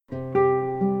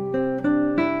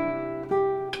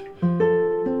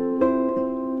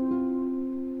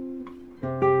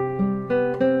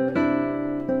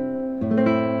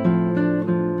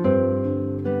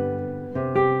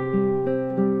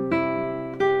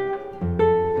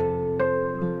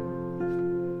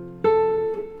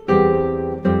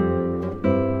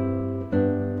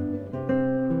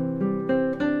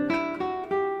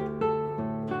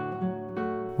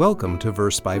Welcome to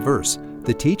Verse by Verse,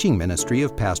 the teaching ministry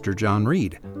of Pastor John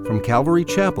Reed from Calvary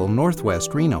Chapel,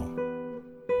 Northwest Reno.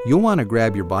 You'll want to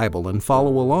grab your Bible and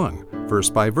follow along, verse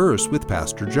by verse with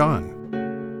Pastor John.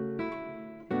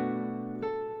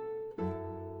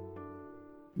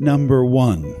 Number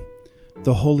 1,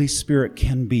 the Holy Spirit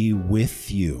can be with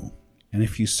you. And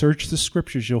if you search the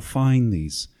Scriptures, you'll find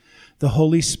these. The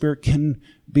Holy Spirit can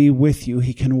be with you.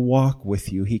 He can walk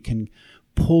with you. He can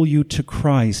pull you to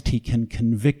Christ. He can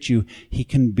convict you. He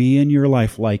can be in your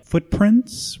life like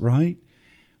footprints, right?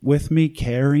 With me,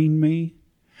 carrying me.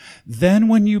 Then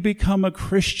when you become a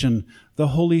Christian, the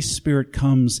Holy Spirit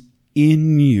comes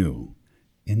in you,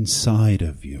 inside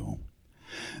of you.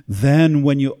 Then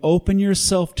when you open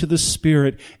yourself to the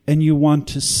Spirit and you want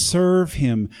to serve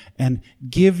Him and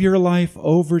give your life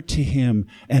over to Him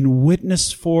and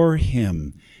witness for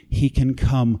Him, He can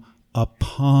come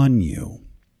upon you.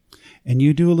 And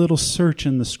you do a little search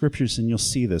in the Scriptures and you'll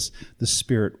see this. The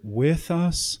Spirit with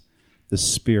us, the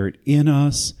Spirit in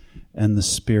us, and the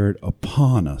Spirit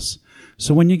upon us.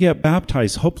 So when you get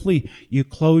baptized, hopefully you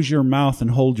close your mouth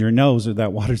and hold your nose or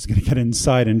that water's going to get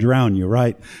inside and drown you,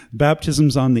 right?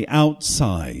 Baptism's on the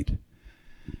outside.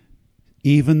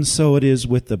 Even so it is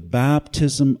with the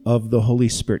baptism of the Holy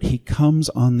Spirit. He comes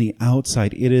on the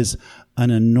outside. It is an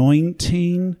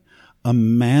anointing, a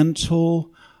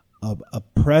mantle, a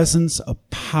presence, a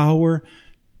power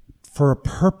for a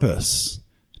purpose,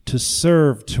 to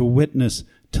serve, to witness,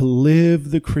 to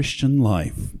live the Christian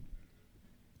life.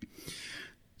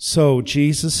 So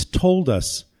Jesus told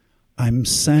us, I'm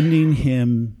sending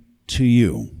him to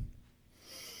you.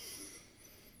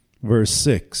 Verse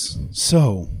 6,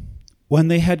 so when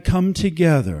they had come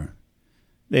together,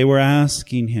 they were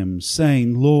asking him,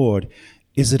 saying, Lord,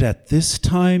 is it at this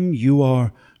time you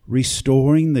are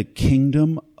restoring the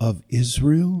kingdom of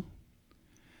Israel?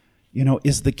 You know,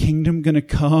 is the kingdom going to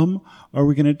come? Are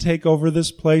we going to take over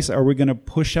this place? Are we going to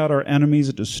push out our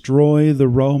enemies, destroy the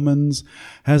Romans?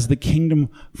 Has the kingdom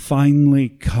finally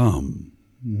come?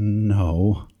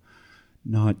 No,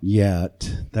 not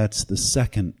yet. That's the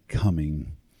second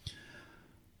coming.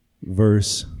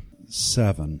 Verse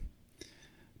 7.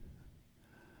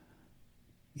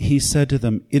 He said to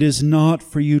them, it is not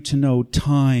for you to know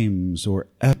times or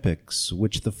epochs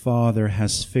which the Father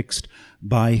has fixed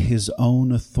by his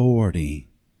own authority.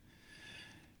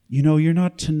 You know, you're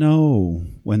not to know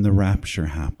when the rapture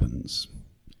happens.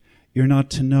 You're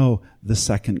not to know the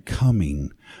second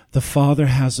coming. The Father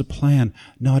has a plan.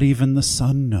 Not even the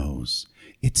Son knows.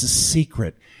 It's a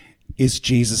secret. Is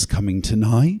Jesus coming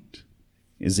tonight?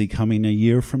 Is he coming a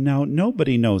year from now?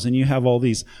 Nobody knows. And you have all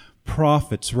these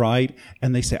prophets, right?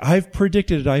 And they say, I've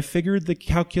predicted it. I figured the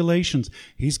calculations.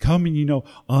 He's coming,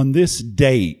 on this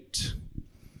date.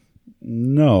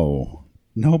 No,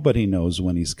 nobody knows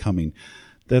when he's coming.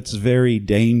 That's very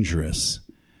dangerous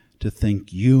to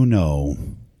think you know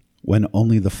when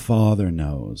only the Father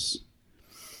knows.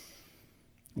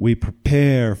 We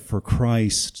prepare for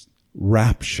Christ's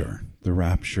rapture, the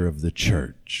rapture of the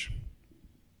church.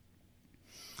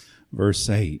 Verse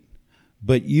 8,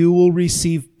 but you will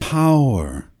receive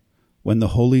power when the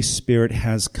Holy Spirit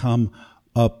has come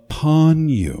upon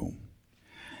you,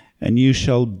 and you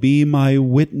shall be my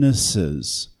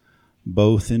witnesses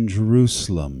both in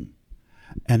Jerusalem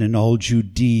and in all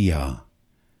Judea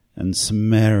and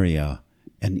Samaria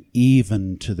and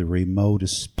even to the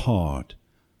remotest part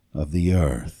of the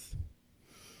earth.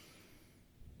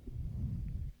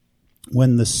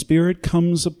 When the Spirit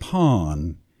comes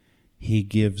upon, he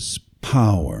gives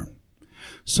power.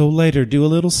 So later, do a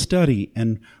little study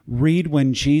and read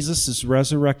when Jesus is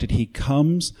resurrected. He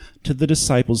comes to the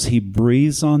disciples. He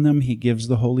breathes on them. He gives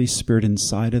the Holy Spirit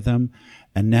inside of them.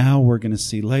 And now we're going to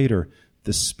see later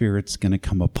the Spirit's going to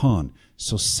come upon.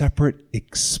 So separate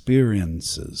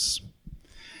experiences.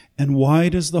 And why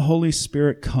does the Holy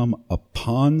Spirit come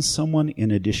upon someone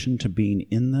in addition to being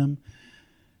in them?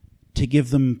 To give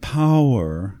them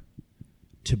power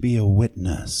to be a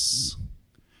witness.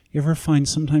 You ever find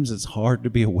sometimes it's hard to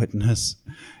be a witness?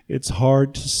 It's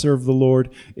hard to serve the Lord.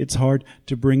 It's hard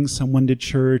to bring someone to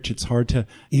church. It's hard to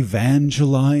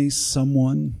evangelize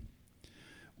someone.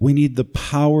 We need the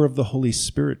power of the Holy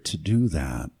Spirit to do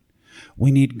that. We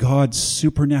need God's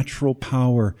supernatural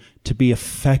power to be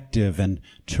effective and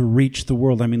to reach the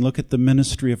world. I mean, look at the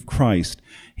ministry of Christ.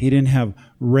 He didn't have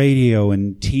radio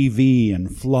and TV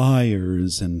and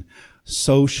flyers and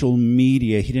social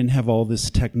media. He didn't have all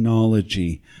this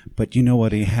technology. But you know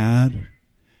what he had?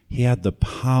 He had the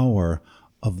power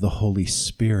of the Holy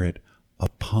Spirit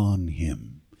upon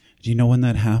him. Do you know when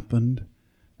that happened?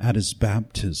 At his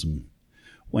baptism.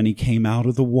 When he came out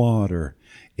of the water,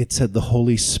 it said the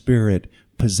Holy Spirit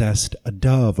possessed a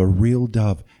dove, a real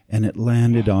dove, and it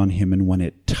landed on him. And when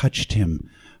it touched him,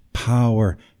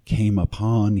 power came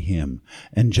upon him.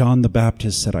 And John the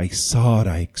Baptist said, I saw it,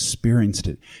 I experienced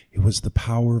it. It was the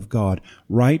power of God.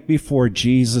 Right before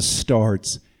Jesus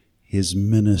starts his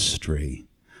ministry,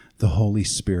 the Holy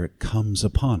Spirit comes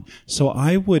upon. So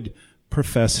I would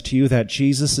profess to you that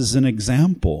Jesus is an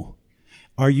example.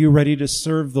 Are you ready to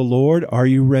serve the Lord? Are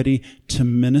you ready to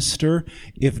minister?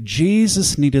 If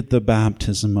Jesus needed the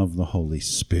baptism of the Holy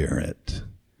Spirit,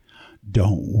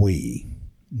 don't we?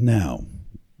 Now,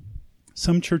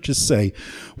 some churches say,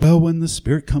 well, when the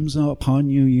Spirit comes upon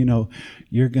you,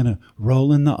 you're going to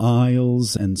roll in the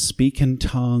aisles and speak in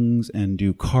tongues and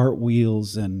do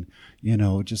cartwheels and,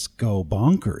 just go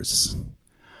bonkers.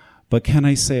 But can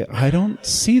I say, I don't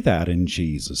see that in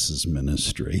Jesus'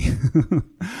 ministry.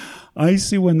 I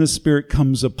see when the Spirit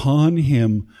comes upon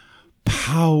him,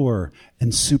 power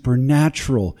and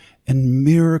supernatural and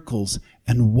miracles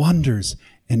and wonders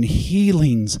and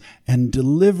healings and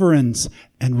deliverance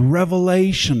and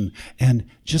revelation and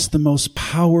just the most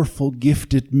powerful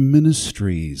gifted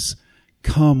ministries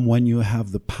come when you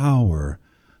have the power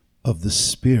of the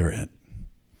Spirit.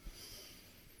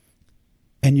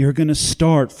 And you're going to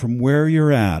start from where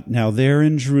you're at. Now, there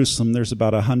in Jerusalem, there's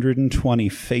about 120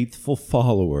 faithful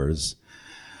followers.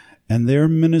 And their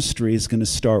ministry is going to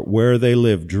start where they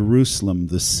live, Jerusalem,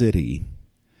 the city.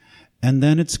 And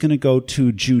then it's going to go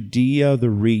to Judea, the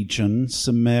region,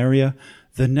 Samaria,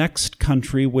 the next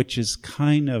country, which is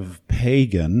kind of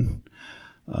pagan.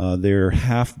 They're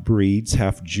half-breeds,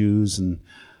 half-Jews and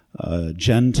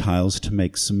Gentiles to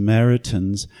make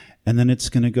Samaritans. And then it's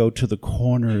going to go to the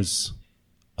corners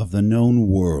of the known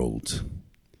world.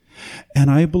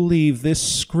 And I believe this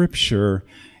scripture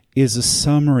is a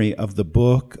summary of the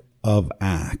book of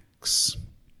Acts.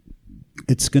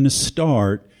 It's going to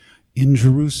start in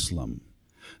Jerusalem.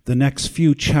 The next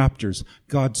few chapters,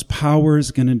 God's power is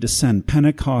going to descend.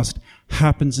 Pentecost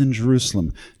happens in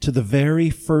Jerusalem to the very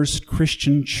first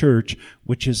Christian church,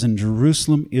 which is in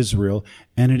Jerusalem, Israel,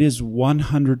 and it is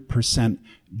 100%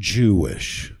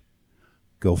 Jewish.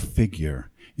 Go figure.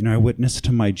 I witness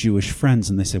to my Jewish friends,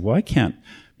 and they say, well, I can't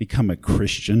become a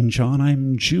Christian, John.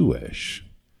 I'm Jewish.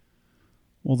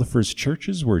 Well, the first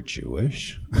churches were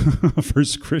Jewish.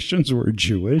 First Christians were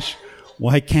Jewish.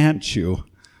 Why can't you?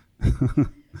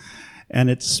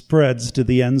 And it spreads to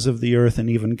the ends of the earth and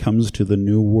even comes to the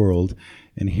New World.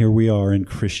 And here we are in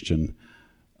Christian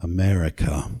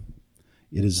America.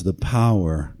 It is the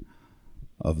power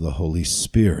of the Holy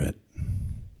Spirit.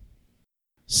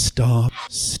 Stop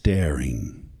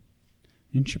staring.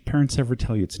 Didn't your parents ever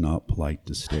tell you it's not polite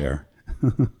to stare?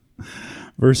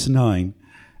 Verse 9,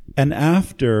 and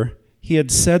after he had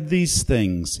said these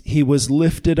things, he was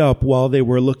lifted up while they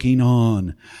were looking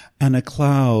on, and a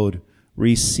cloud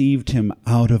received him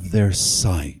out of their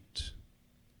sight.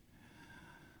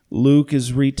 Luke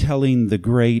is retelling the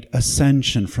great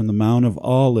ascension from the Mount of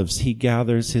Olives. He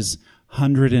gathers his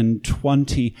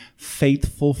 120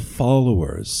 faithful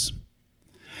followers.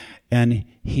 And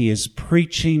he is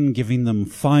preaching, giving them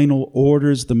final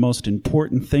orders, the most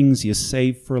important things you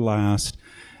save for last.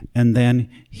 And then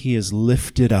he is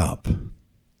lifted up.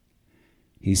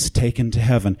 He's taken to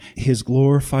heaven. His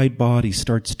glorified body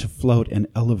starts to float and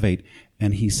elevate,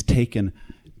 and he's taken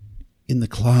in the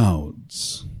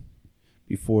clouds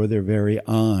before their very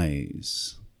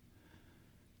eyes,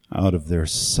 out of their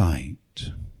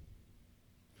sight.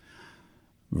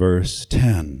 Verse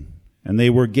 10. And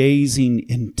they were gazing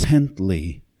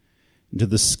intently into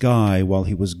the sky while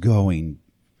he was going.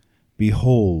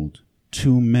 Behold,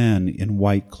 2 men in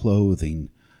white clothing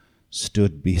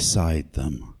stood beside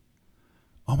them.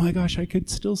 Oh my gosh, I could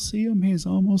still see him. He's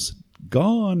almost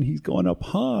gone. He's going up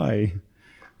high.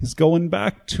 He's going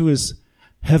back to his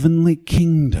heavenly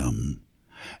kingdom.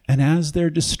 And as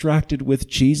they're distracted with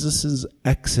Jesus'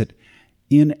 exit,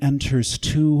 in enters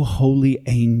 2 holy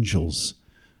angels,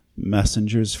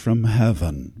 messengers from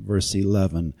heaven. Verse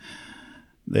 11.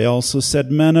 They also said,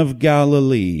 Men of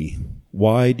Galilee,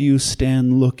 why do you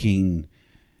stand looking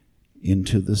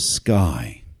into the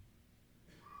sky?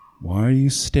 Why are you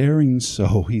staring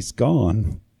so? He's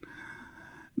gone.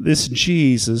 This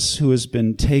Jesus who has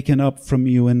been taken up from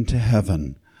you into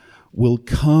heaven will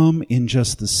come in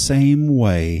just the same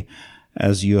way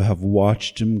as you have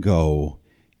watched him go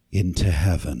into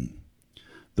heaven.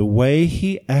 The way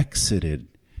he exited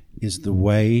is the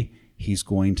way he's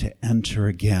going to enter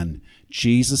again.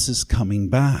 Jesus is coming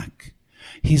back.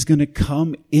 He's going to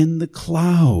come in the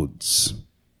clouds.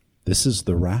 This is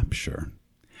the rapture.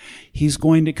 He's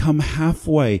going to come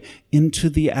halfway into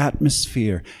the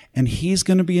atmosphere, and he's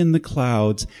going to be in the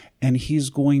clouds, and he's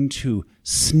going to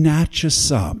snatch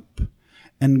us up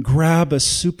and grab us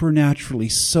supernaturally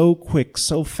so quick,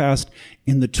 so fast,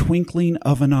 in the twinkling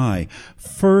of an eye.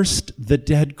 First, the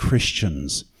dead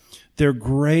Christians. Their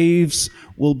graves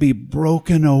will be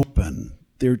broken open.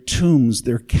 Their tombs,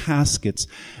 their caskets,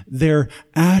 their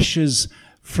ashes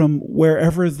from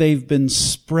wherever they've been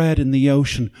spread in the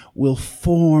ocean will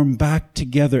form back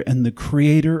together, and the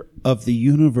Creator of the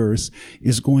universe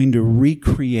is going to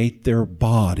recreate their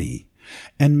body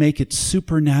and make it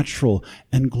supernatural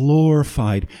and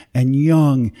glorified and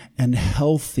young and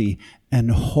healthy and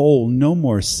whole. No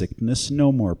more sickness,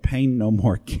 no more pain, no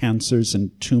more cancers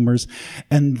and tumors.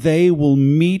 And they will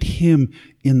meet him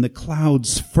in the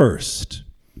clouds first.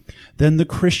 Then the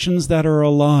Christians that are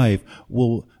alive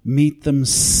will meet them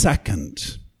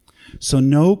second. So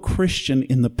no Christian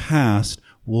in the past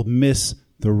will miss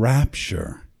the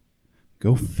rapture.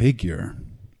 Go figure.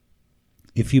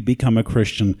 If you become a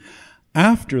Christian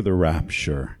after the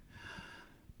rapture,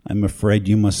 I'm afraid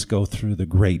you must go through the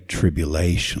great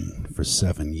tribulation for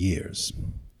 7 years.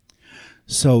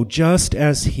 So just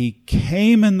as he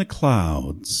came in the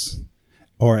clouds,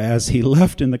 or as he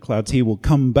left in the clouds, he will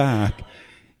come back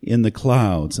in the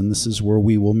clouds, and this is where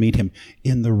we will meet him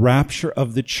in the rapture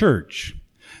of the church.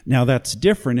 Now that's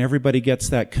different. Everybody gets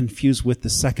that confused with the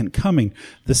second coming.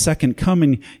 The second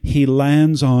coming, he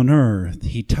lands on earth,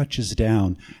 he touches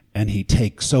down, and he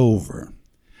takes over.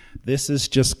 This is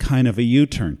just kind of a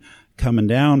U-turn, coming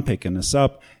down, picking us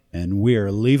up, and we're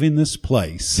leaving this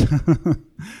place.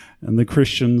 And the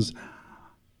Christians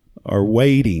are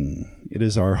waiting. It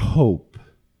is our hope.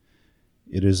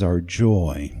 It is our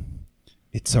joy.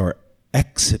 It's our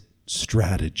exit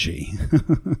strategy.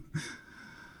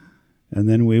 And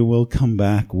then we will come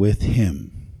back with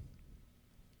him.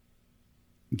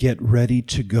 Get ready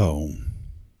to go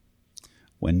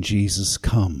when Jesus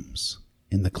comes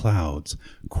in the clouds.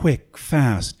 Quick,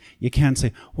 fast. You can't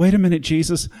say, wait a minute,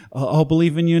 Jesus, I'll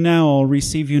believe in you now, I'll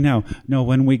receive you now. No,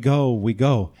 when we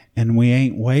go, and we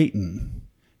ain't waiting.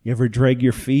 You ever drag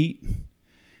your feet?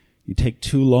 You take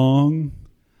too long?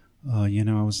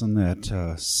 I was on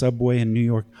that subway in New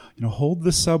York. Hold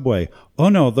the subway. Oh,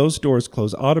 no, those doors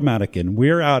close automatic, and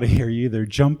we're out of here. You either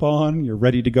jump on, you're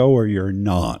ready to go, or you're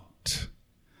not.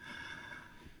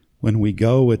 When we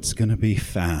go, it's going to be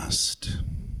fast.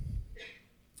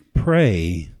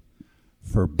 Pray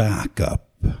for backup.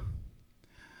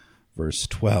 Verse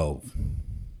 12.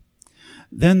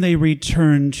 Then they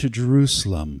returned to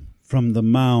Jerusalem from the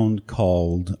mount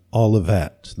called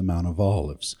Olivet, the Mount of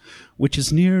Olives, which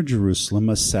is near Jerusalem,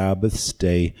 a Sabbath's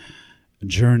day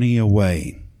journey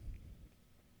away.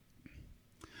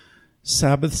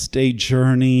 Sabbath's day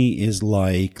journey is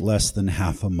like less than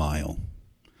half a mile.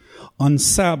 On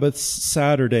Sabbath,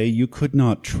 Saturday, you could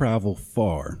not travel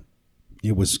far.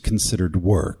 It was considered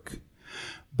work.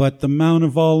 But the Mount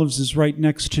of Olives is right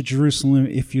next to Jerusalem.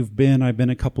 If you've been, I've been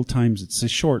a couple times. It's a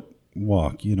short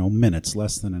walk, minutes,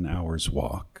 less than an hour's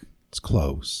walk. It's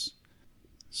close.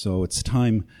 So it's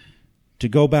time to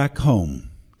go back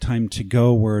home. Time to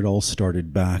go where it all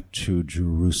started, back to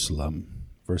Jerusalem.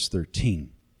 Verse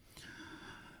 13.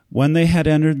 When they had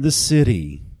entered the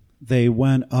city, they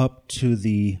went up to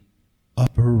the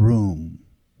upper room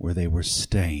where they were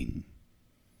staying.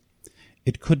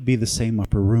 It could be the same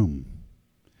upper room.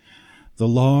 The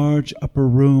large upper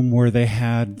room where they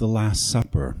had the Last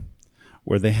Supper,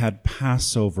 where they had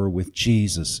Passover with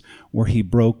Jesus, where he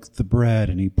broke the bread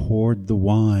and he poured the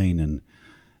wine, and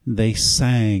they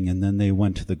sang, and then they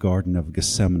went to the Garden of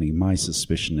Gethsemane. My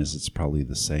suspicion is it's probably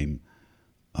the same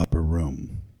upper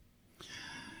room.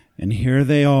 And here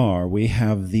they are. We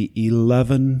have the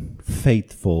 11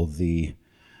 faithful, the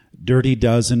dirty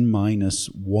dozen minus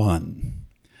one.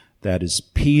 That is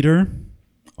Peter,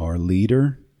 our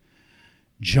leader,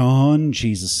 John,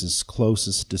 Jesus'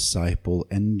 closest disciple,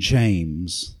 and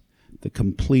James, the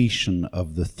completion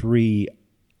of the three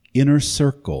inner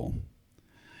circle.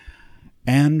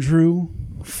 Andrew,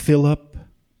 Philip,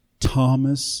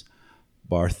 Thomas,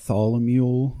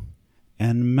 Bartholomew,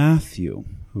 and Matthew,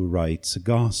 who writes a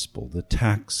gospel, the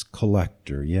tax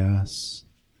collector, yes.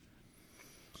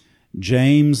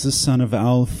 James, the son of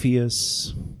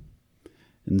Alphaeus,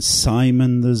 and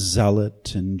Simon the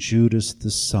Zealot, and Judas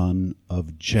the son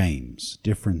of James,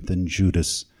 different than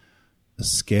Judas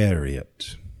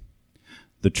Iscariot.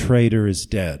 The traitor is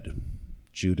dead.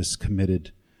 Judas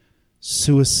committed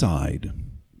suicide.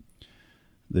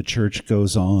 The church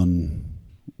goes on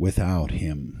without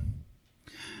him.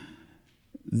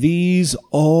 These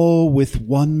all with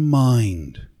one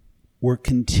mind were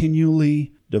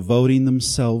continually devoting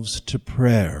themselves to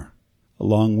prayer,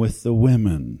 along with the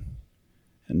women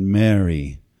and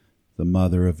Mary, the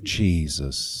mother of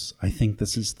Jesus. I think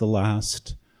this is the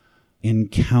last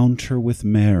encounter with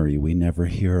Mary. We never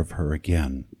hear of her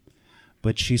again.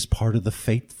 But she's part of the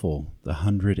faithful, the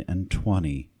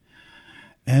 120.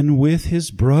 And with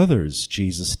his brothers,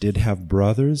 Jesus did have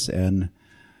brothers, and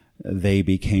they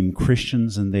became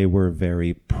Christians, and they were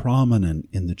very prominent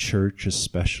in the church,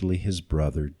 especially his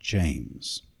brother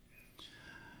James.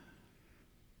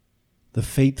 The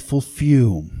faithful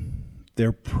few,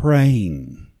 they're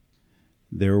praying,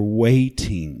 they're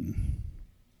waiting.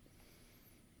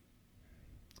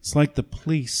 It's like the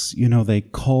police, they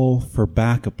call for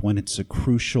backup when it's a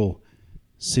crucial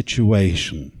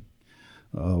situation.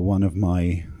 One of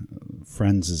my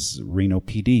friends is Reno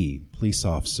PD, police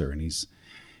officer, and he's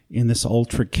in this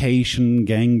altercation,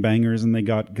 gangbangers, and they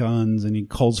got guns, and he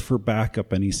calls for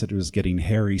backup, and he said it was getting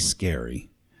hairy scary.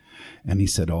 And he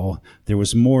said, there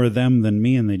was more of them than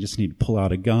me, and they just need to pull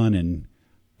out a gun and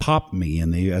pop me.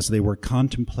 And as they were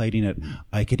contemplating it,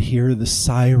 I could hear the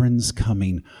sirens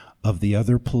coming of the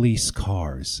other police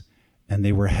cars, and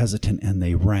they were hesitant, and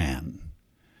they ran.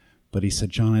 But he said,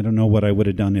 John, I don't know what I would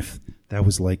have done if that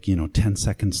was 10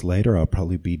 seconds later. I'll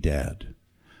probably be dead.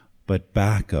 But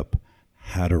backup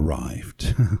had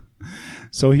arrived.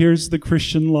 So here's the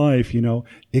Christian life,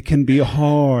 It can be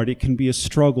hard. It can be a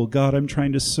struggle. God, I'm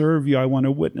trying to serve you. I want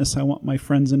to witness. I want my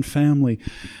friends and family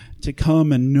to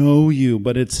come and know you,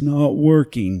 but it's not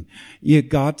working. You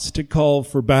got to call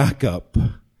for backup.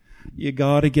 You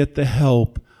got to get the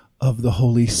help of the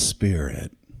Holy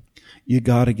Spirit. You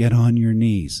got to get on your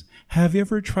knees. Have you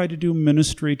ever tried to do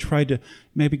ministry, tried to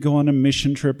maybe go on a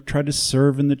mission trip, try to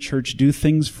serve in the church, do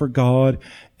things for God,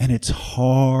 and it's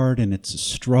hard and it's a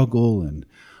struggle, and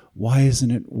why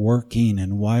isn't it working,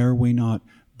 and why are we not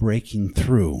breaking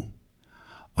through?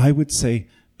 I would say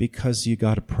because you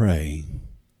got to pray.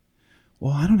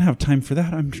 Well, I don't have time for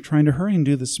that. I'm trying to hurry and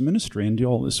do this ministry and do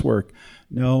all this work.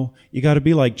 No, you got to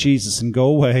be like Jesus and go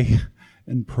away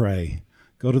and pray.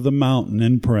 Go to the mountain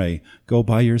and pray. Go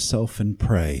by yourself and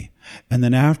pray. And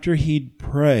then after he'd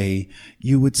pray,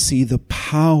 you would see the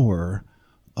power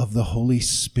of the Holy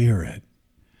Spirit.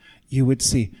 You would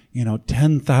see,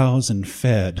 10,000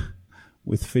 fed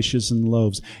with fishes and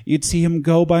loaves. You'd see him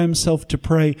go by himself to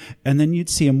pray, and then you'd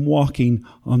see him walking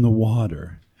on the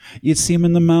water. You'd see him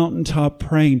in the mountaintop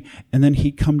praying, and then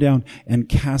he'd come down and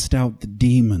cast out the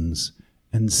demons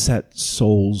and set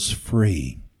souls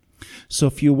free. So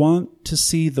if you want to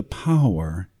see the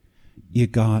power, you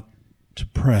got to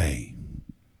pray.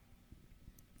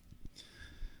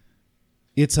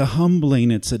 It's a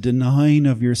humbling, it's a denying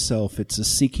of yourself, it's a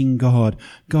seeking God.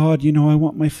 God, I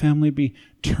want my family to be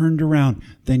turned around.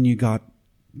 Then you got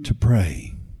to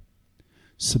pray.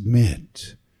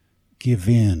 Submit. Give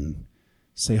in.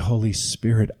 Say, Holy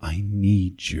Spirit, I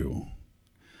need you.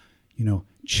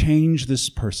 Change this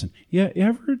person. Yeah, you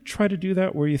ever try to do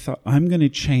that where you thought, I'm going to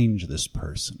change this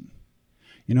person?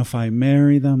 If I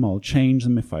marry them, I'll change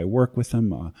them. If I work with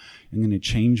them, I'm going to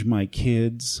change my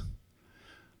kids.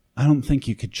 I don't think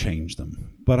you could change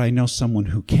them, but I know someone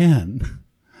who can,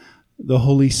 the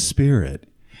Holy Spirit.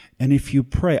 And if you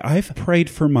pray, I've prayed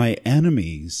for my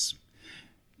enemies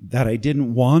that I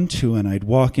didn't want to, and I'd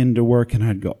walk into work and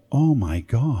I'd go, oh my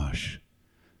gosh,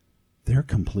 they're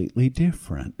completely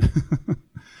different.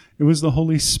 It was the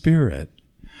Holy Spirit.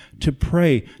 To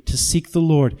pray, to seek the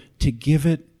Lord, to give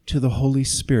it to the Holy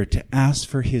Spirit, to ask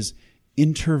for his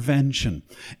intervention.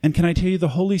 And can I tell you, the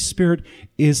Holy Spirit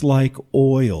is like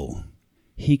oil.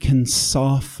 He can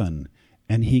soften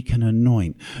and he can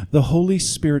anoint. The Holy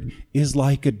Spirit is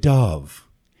like a dove.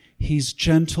 He's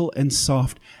gentle and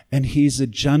soft, and he's a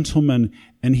gentleman,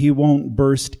 and he won't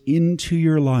burst into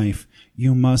your life.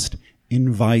 You must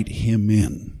invite him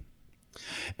in.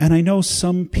 And I know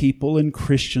some people and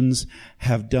Christians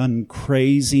have done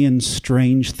crazy and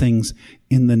strange things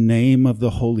in the name of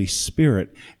the Holy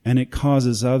Spirit, and it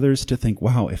causes others to think,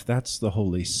 wow, if that's the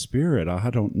Holy Spirit, I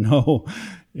don't know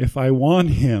if I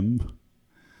want him.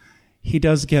 He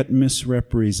does get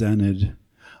misrepresented.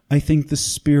 I think the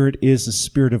Spirit is a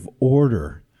spirit of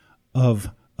order, of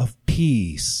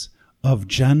peace, of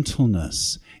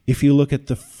gentleness. If you look at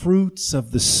the fruits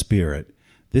of the Spirit,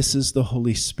 this is the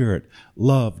Holy Spirit: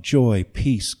 love, joy,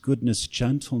 peace, goodness,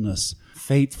 gentleness,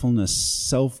 faithfulness,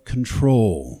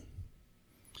 self-control.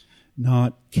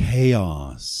 Not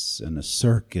chaos and a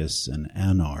circus and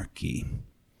anarchy.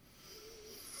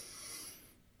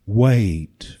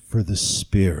 Wait for the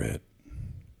Spirit.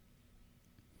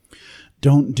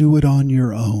 Don't do it on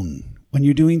your own. When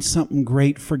you're doing something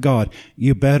great for God,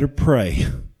 you better pray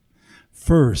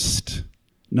first.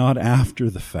 not after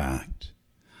the fact.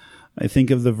 I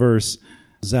think of the verse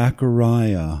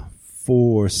Zechariah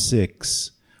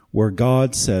 4:6, where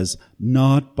God says,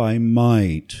 "Not by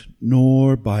might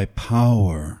nor by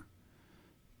power,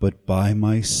 but by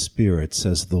my Spirit,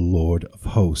 says the Lord of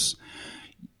hosts."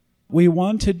 We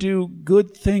want to do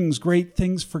good things, great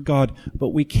things for God, but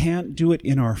we can't do it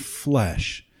in our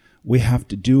flesh. We have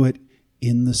to do it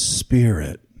in the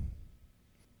Spirit.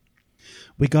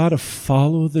 We got to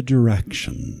follow the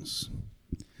directions.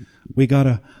 We got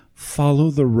to follow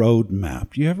the road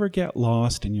map. Do you ever get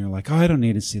lost and you're like, "Oh, I don't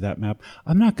need to see that map.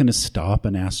 I'm not going to stop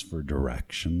and ask for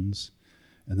directions."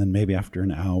 And then maybe after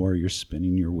an hour, you're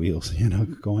spinning your wheels,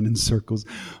 going in circles.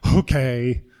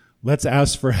 Okay, let's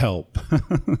ask for help.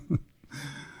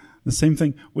 The same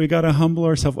thing. We got to humble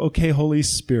ourselves. Okay, Holy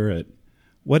Spirit.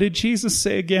 What did Jesus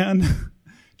say again?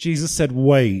 Jesus said,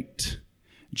 wait.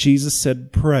 Jesus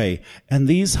said, pray. And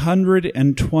these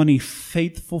 120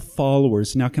 faithful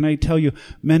followers, now can I tell you,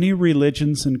 many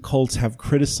religions and cults have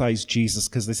criticized Jesus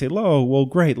because they say, "Oh, well,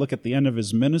 great, look at the end of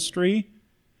his ministry.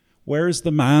 Where's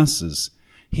the masses?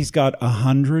 He's got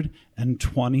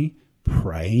 120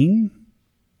 praying?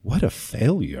 What a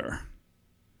failure."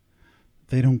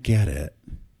 They don't get it.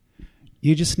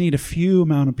 You just need a few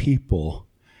amount of people,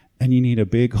 and you need a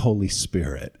big Holy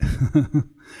Spirit.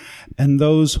 And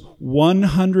those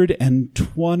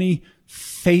 120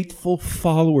 faithful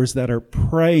followers that are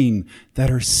praying,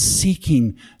 that are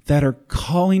seeking, that are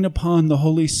calling upon the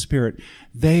Holy Spirit,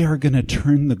 they are going to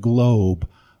turn the globe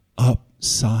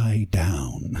upside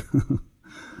down.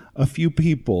 A few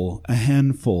people, a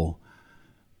handful,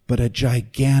 but a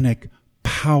gigantic,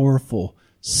 powerful,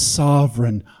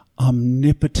 sovereign,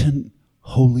 omnipotent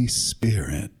Holy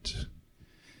Spirit.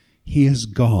 He is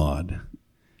God,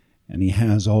 and he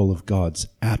has all of God's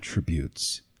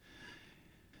attributes.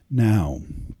 Now,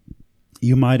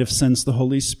 you might have sensed the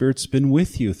Holy Spirit's been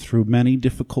with you through many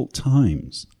difficult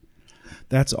times.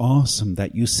 That's awesome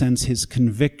that you sense his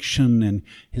conviction and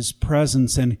his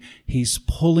presence, and he's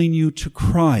pulling you to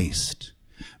Christ.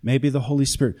 Maybe the Holy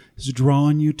Spirit is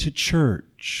drawing you to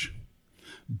church.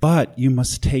 But you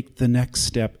must take the next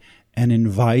step and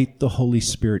invite the Holy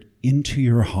Spirit into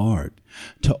your heart,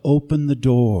 to open the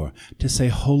door, to say,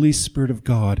 "Holy Spirit of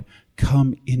God,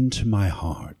 come into my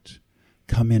heart,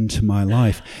 come into my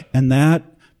life." And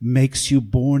that makes you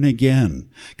born again.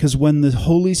 Because when the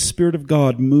Holy Spirit of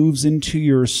God moves into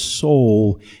your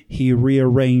soul, he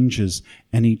rearranges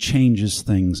and he changes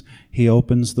things. He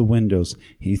opens the windows.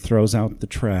 He throws out the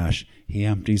trash. He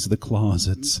empties the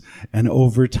closets. And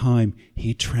over time,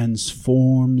 he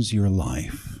transforms your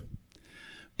life.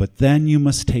 But then you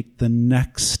must take the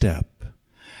next step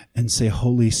and say,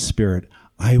 "Holy Spirit,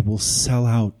 I will sell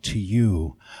out to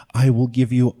you. I will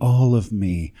give you all of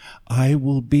me. I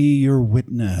will be your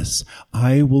witness.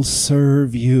 I will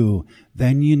serve you."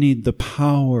 Then you need the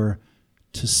power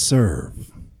to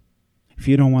serve. If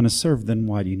you don't want to serve, then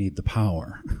why do you need the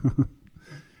power? If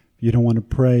you don't want to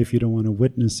pray, if you don't want to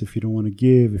witness, if you don't want to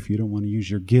give, if you don't want to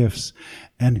use your gifts.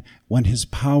 And when his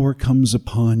power comes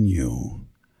upon you,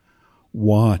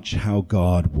 watch how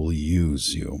God will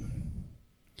use you.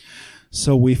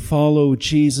 So we follow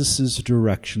Jesus'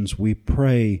 directions. We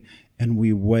pray and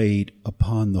we wait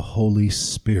upon the Holy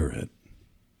Spirit.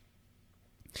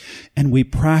 And we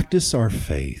practice our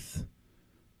faith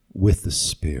with the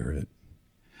Spirit.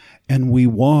 And we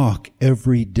walk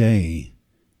every day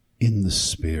in the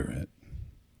Spirit.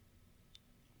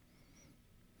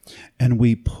 And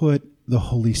we put the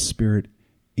Holy Spirit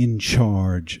in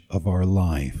charge of our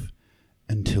life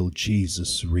until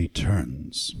Jesus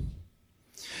returns.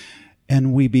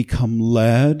 And we become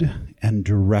led and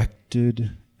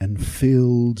directed and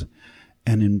filled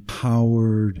and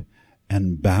empowered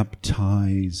and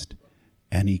baptized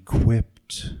and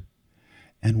equipped.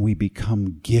 And we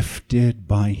become gifted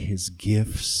by his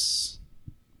gifts.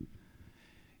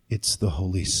 It's the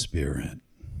Holy Spirit.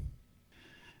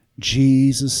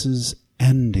 Jesus'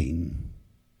 ending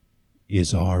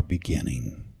is our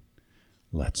beginning.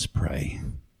 Let's pray.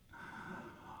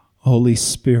 Holy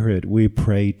Spirit, we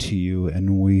pray to you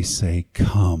and we say,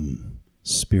 "Come,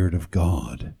 Spirit of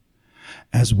God."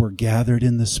 As we're gathered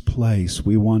in this place,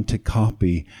 we want to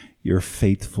copy your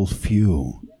faithful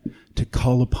few, to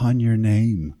call upon your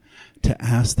name, to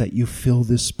ask that you fill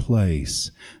this place,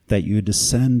 that you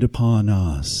descend upon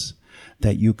us,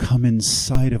 that you come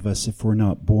inside of us if we're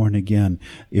not born again,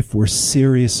 if we're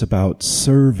serious about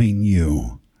serving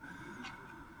you.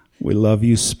 We love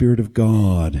you, Spirit of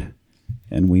God,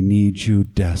 and we need you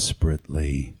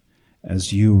desperately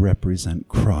as you represent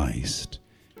Christ,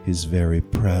 his very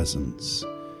presence.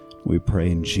 We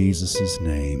pray in Jesus'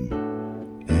 name.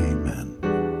 Amen.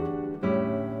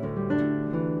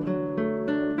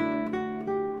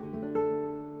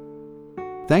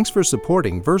 Thanks for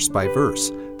supporting Verse by Verse,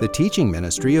 the teaching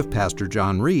ministry of Pastor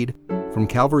John Reed from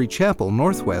Calvary Chapel,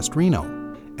 Northwest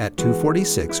Reno, at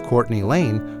 246 Courtney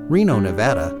Lane, Reno,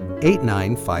 Nevada,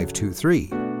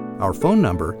 89523. Our phone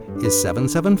number is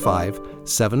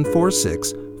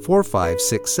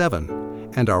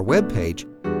 775-746-4567, and our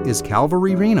webpage is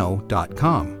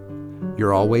calvaryreno.com.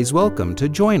 You're always welcome to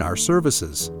join our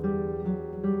services.